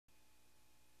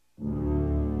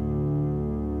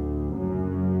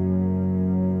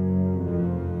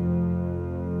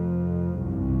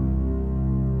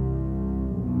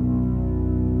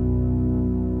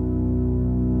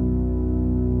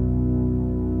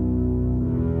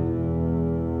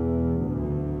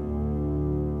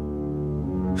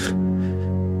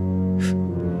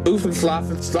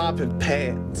Flopping, flopping, stopping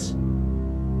pants.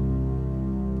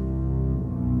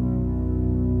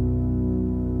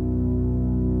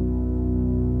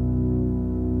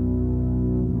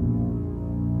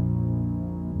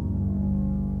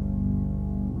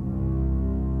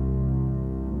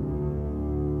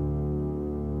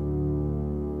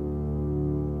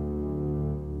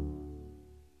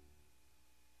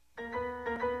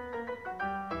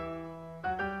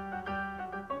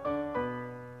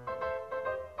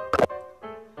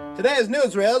 Today's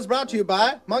newsreel is brought to you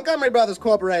by Montgomery Brothers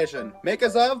Corporation,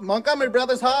 makers of Montgomery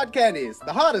Brothers Hard Candies,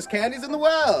 the hardest candies in the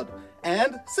world,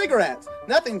 and cigarettes.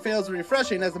 Nothing feels as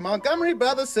refreshing as the Montgomery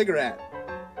Brothers cigarette.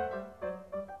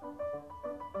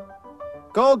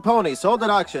 Gold pony sold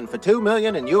at auction for $2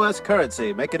 million in U.S.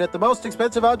 currency, making it the most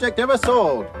expensive object ever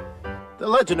sold. The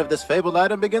legend of this fabled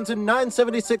item begins in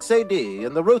 976 AD,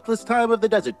 in the ruthless time of the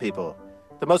desert people.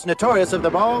 The most notorious of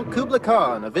them all, Kublai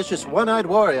Khan, a vicious one-eyed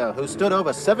warrior who stood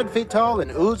over 7 feet tall and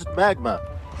oozed magma.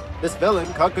 This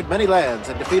villain conquered many lands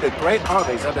and defeated great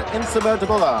armies under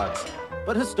insurmountable odds.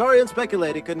 But historians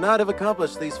speculate he could not have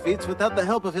accomplished these feats without the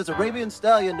help of his Arabian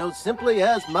stallion known simply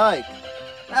as Mike.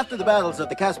 After the battles of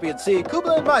the Caspian Sea,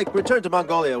 Kublai and Mike returned to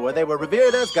Mongolia, where they were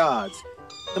revered as gods.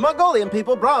 The Mongolian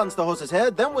people bronzed the horse's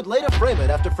head, then would later frame it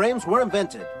after frames were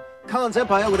invented. Khan's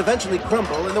empire would eventually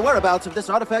crumble, and the whereabouts of this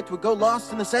artifact would go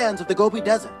lost in the sands of the Gobi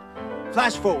Desert.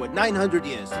 Flash forward 900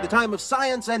 years to the time of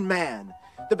science and man.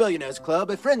 The Billionaires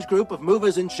Club, a fringe group of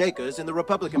movers and shakers in the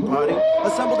Republican Party,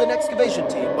 assembled an excavation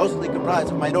team, mostly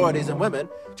comprised of minorities and women,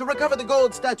 to recover the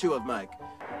gold statue of Mike.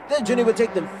 Their journey would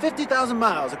take them 50,000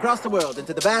 miles across the world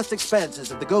into the vast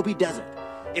expanses of the Gobi Desert.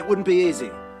 It wouldn't be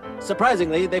easy.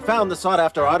 Surprisingly, they found the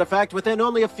sought-after artifact within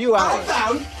only a few hours. I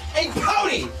found a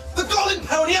pony! The golden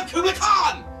pony of Kublai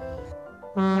Khan!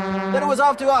 Then it was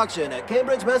off to auction at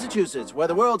Cambridge, Massachusetts, where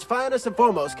the world's finest and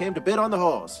foremost came to bid on the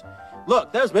horse.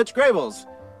 Look, there's Mitch Grables.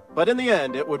 But in the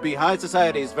end, it would be high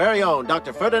society's very own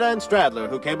Dr. Ferdinand Straddler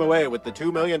who came away with the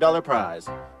 $2 million prize.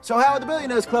 So how are the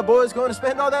Billionaires Club boys going to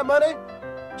spend all that money?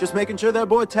 Just making sure their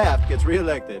boy Taft gets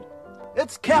reelected.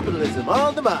 It's capitalism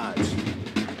on the march.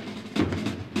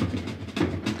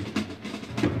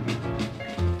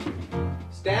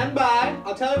 Stand by.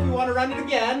 I'll tell you if we want to run it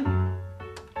again.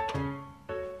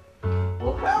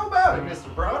 Well, how about it,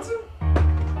 Mr. Bronson?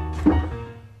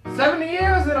 70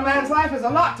 years in a man's life is a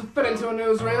lot to fit into a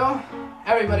newsreel.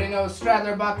 Everybody knows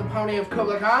Straddler bought the pony of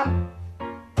Kublai Khan.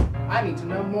 I need to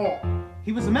know more.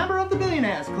 He was a member of the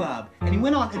Billionaires Club, and he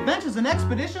went on adventures and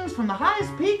expeditions from the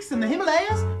highest peaks in the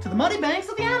Himalayas to the muddy banks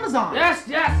of the Amazon. Yes,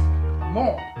 yes!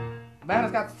 More. The man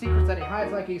has got secrets that he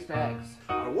hides like Easter eggs.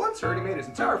 I once heard he made his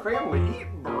entire family eat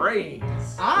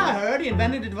brains. I heard he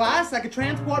invented a device that could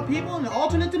transport people into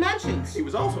alternate dimensions. He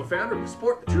was also founder of the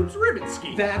Support the Troops ribbon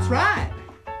scheme. That's right.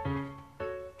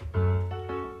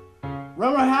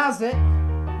 Rumor has it,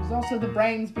 he's also the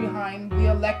brains behind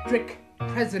the electric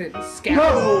president scandal.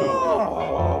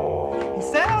 No! He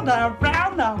sailed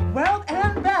around the world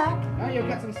and back. Now you've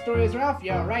got some stories, Ralph.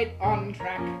 You're right on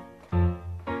track.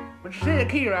 But you see the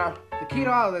key, Ralph. The key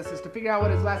to all of this is to figure out what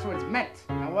his last words meant.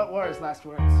 Now, what were his last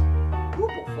words?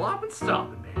 Poople flopping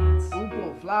stomping pants.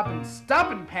 Poople flopping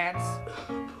stopping pants.